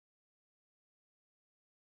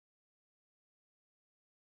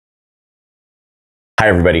Hi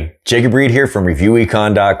everybody, Jacob Reed here from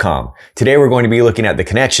ReviewEcon.com. Today we're going to be looking at the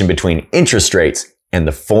connection between interest rates and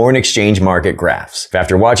the foreign exchange market graphs. If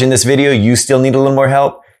after watching this video you still need a little more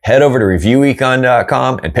help, head over to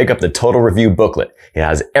ReviewEcon.com and pick up the Total Review booklet. It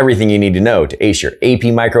has everything you need to know to ace your AP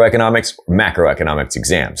Microeconomics or Macroeconomics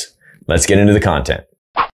exams. Let's get into the content.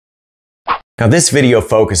 Now this video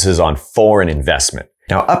focuses on foreign investment.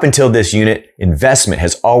 Now up until this unit, investment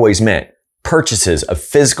has always meant purchases of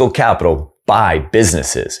physical capital by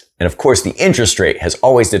businesses. And of course, the interest rate has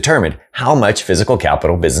always determined how much physical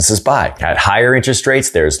capital businesses buy. At higher interest rates,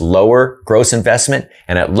 there's lower gross investment,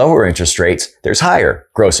 and at lower interest rates, there's higher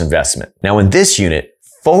gross investment. Now in this unit,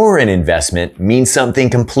 foreign investment means something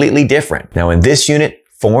completely different. Now in this unit,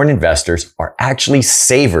 foreign investors are actually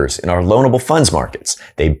savers in our loanable funds markets.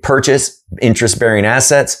 They purchase interest-bearing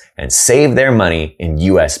assets and save their money in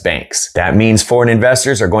U.S. banks. That means foreign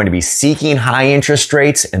investors are going to be seeking high interest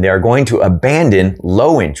rates and they are going to abandon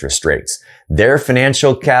low interest rates. Their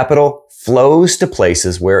financial capital flows to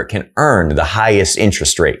places where it can earn the highest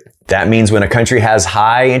interest rate. That means when a country has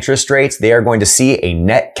high interest rates, they are going to see a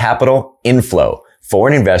net capital inflow.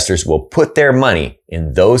 Foreign investors will put their money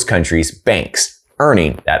in those countries' banks,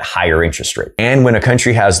 earning that higher interest rate. And when a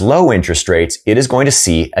country has low interest rates, it is going to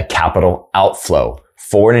see a capital outflow.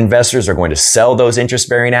 Foreign investors are going to sell those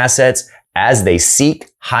interest-bearing assets as they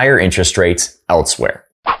seek higher interest rates elsewhere.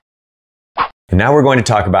 And now we're going to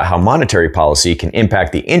talk about how monetary policy can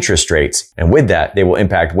impact the interest rates, and with that, they will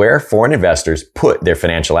impact where foreign investors put their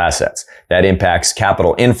financial assets. That impacts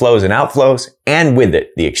capital inflows and outflows, and with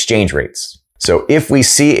it, the exchange rates. So if we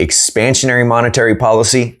see expansionary monetary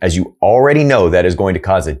policy, as you already know, that is going to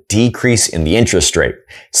cause a decrease in the interest rate.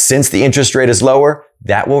 Since the interest rate is lower,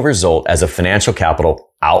 that will result as a financial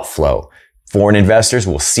capital outflow. Foreign investors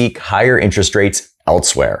will seek higher interest rates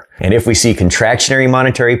elsewhere. And if we see contractionary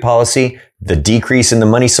monetary policy, the decrease in the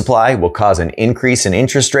money supply will cause an increase in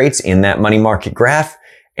interest rates in that money market graph,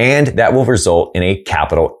 and that will result in a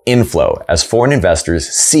capital inflow as foreign investors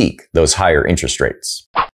seek those higher interest rates.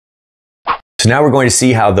 So now we're going to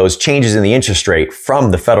see how those changes in the interest rate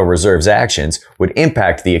from the Federal Reserve's actions would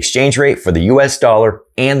impact the exchange rate for the US dollar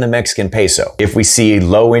and the Mexican peso. If we see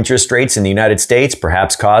low interest rates in the United States,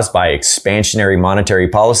 perhaps caused by expansionary monetary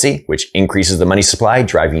policy, which increases the money supply,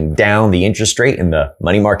 driving down the interest rate in the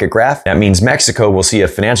money market graph, that means Mexico will see a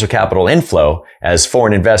financial capital inflow as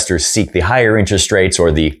foreign investors seek the higher interest rates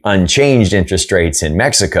or the unchanged interest rates in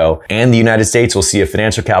Mexico, and the United States will see a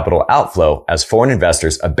financial capital outflow as foreign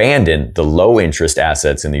investors abandon the low interest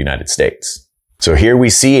assets in the United States. So here we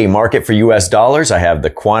see a market for US dollars. I have the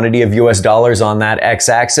quantity of US dollars on that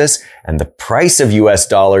x-axis and the price of US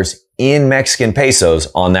dollars in Mexican pesos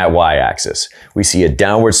on that y-axis. We see a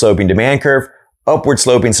downward sloping demand curve, upward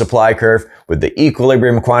sloping supply curve with the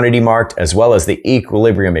equilibrium quantity marked as well as the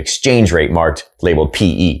equilibrium exchange rate marked, labeled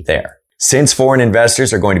PE there. Since foreign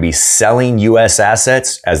investors are going to be selling US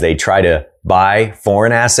assets as they try to buy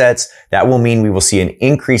foreign assets, that will mean we will see an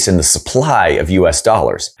increase in the supply of US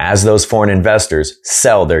dollars as those foreign investors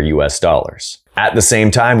sell their US dollars. At the same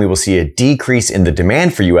time, we will see a decrease in the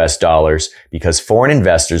demand for US dollars because foreign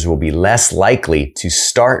investors will be less likely to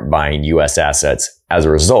start buying US assets as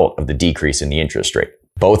a result of the decrease in the interest rate.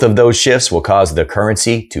 Both of those shifts will cause the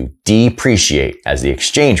currency to depreciate as the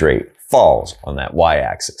exchange rate falls on that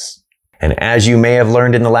y-axis. And as you may have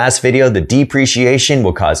learned in the last video, the depreciation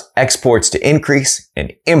will cause exports to increase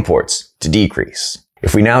and imports to decrease.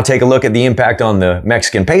 If we now take a look at the impact on the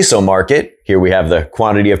Mexican peso market, here we have the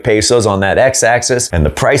quantity of pesos on that x-axis and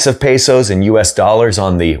the price of pesos in US dollars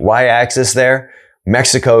on the y-axis there.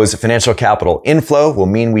 Mexico's financial capital inflow will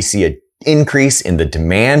mean we see an increase in the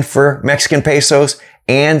demand for Mexican pesos,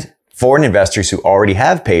 and foreign investors who already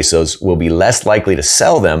have pesos will be less likely to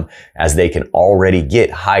sell them as they can already get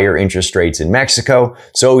higher interest rates in Mexico.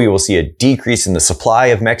 So we will see a decrease in the supply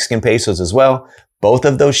of Mexican pesos as well. Both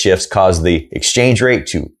of those shifts cause the exchange rate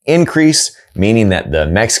to increase, meaning that the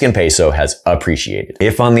Mexican peso has appreciated.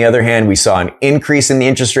 If on the other hand, we saw an increase in the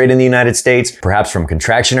interest rate in the United States, perhaps from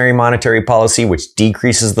contractionary monetary policy, which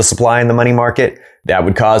decreases the supply in the money market, that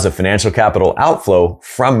would cause a financial capital outflow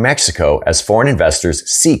from Mexico as foreign investors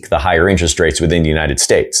seek the higher interest rates within the United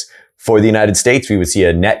States. For the United States, we would see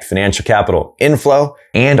a net financial capital inflow,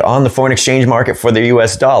 and on the foreign exchange market for the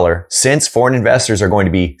US dollar, since foreign investors are going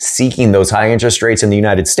to be seeking those high interest rates in the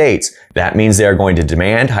United States, that means they are going to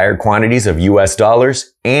demand higher quantities of US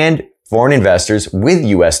dollars, and foreign investors with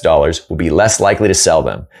US dollars will be less likely to sell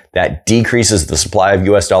them. That decreases the supply of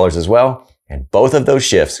US dollars as well, and both of those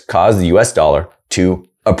shifts cause the US dollar to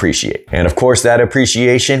appreciate. And of course, that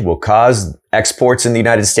appreciation will cause exports in the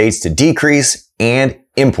United States to decrease and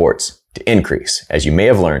imports to increase, as you may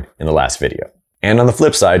have learned in the last video. And on the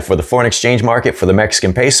flip side, for the foreign exchange market for the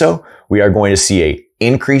Mexican peso, we are going to see an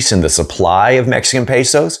increase in the supply of Mexican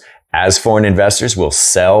pesos as foreign investors will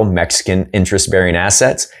sell Mexican interest-bearing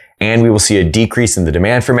assets, and we will see a decrease in the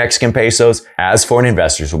demand for Mexican pesos as foreign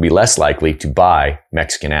investors will be less likely to buy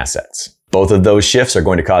Mexican assets. Both of those shifts are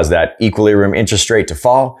going to cause that equilibrium interest rate to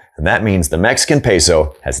fall, and that means the Mexican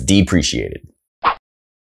peso has depreciated.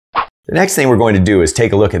 The next thing we're going to do is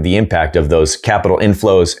take a look at the impact of those capital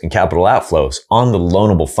inflows and capital outflows on the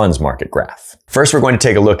loanable funds market graph. First, we're going to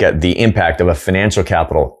take a look at the impact of a financial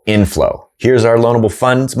capital inflow. Here's our loanable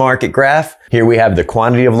funds market graph. Here we have the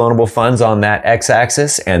quantity of loanable funds on that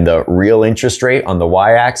x-axis and the real interest rate on the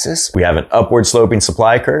y-axis. We have an upward sloping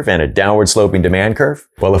supply curve and a downward sloping demand curve.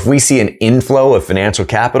 Well, if we see an inflow of financial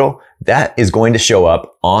capital, that is going to show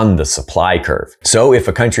up on the supply curve. So if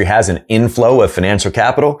a country has an inflow of financial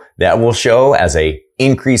capital, that will show as an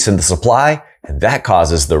increase in the supply, and that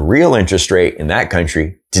causes the real interest rate in that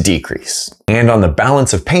country to decrease. And on the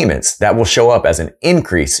balance of payments, that will show up as an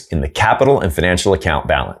increase in the capital and financial account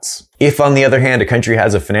balance. If, on the other hand, a country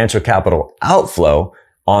has a financial capital outflow,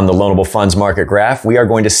 on the loanable funds market graph, we are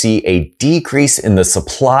going to see a decrease in the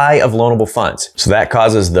supply of loanable funds. So that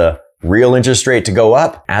causes the real interest rate to go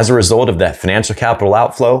up. As a result of that financial capital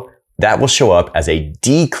outflow, that will show up as a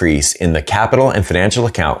decrease in the capital and financial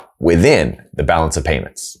account within the balance of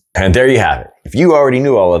payments. And there you have it. If you already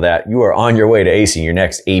knew all of that, you are on your way to acing your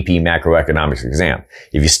next AP Macroeconomics exam.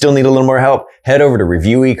 If you still need a little more help, head over to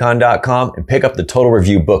reviewecon.com and pick up the Total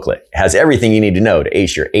Review booklet. It has everything you need to know to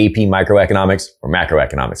ace your AP Microeconomics or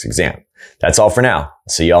Macroeconomics exam. That's all for now. I'll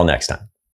see you all next time.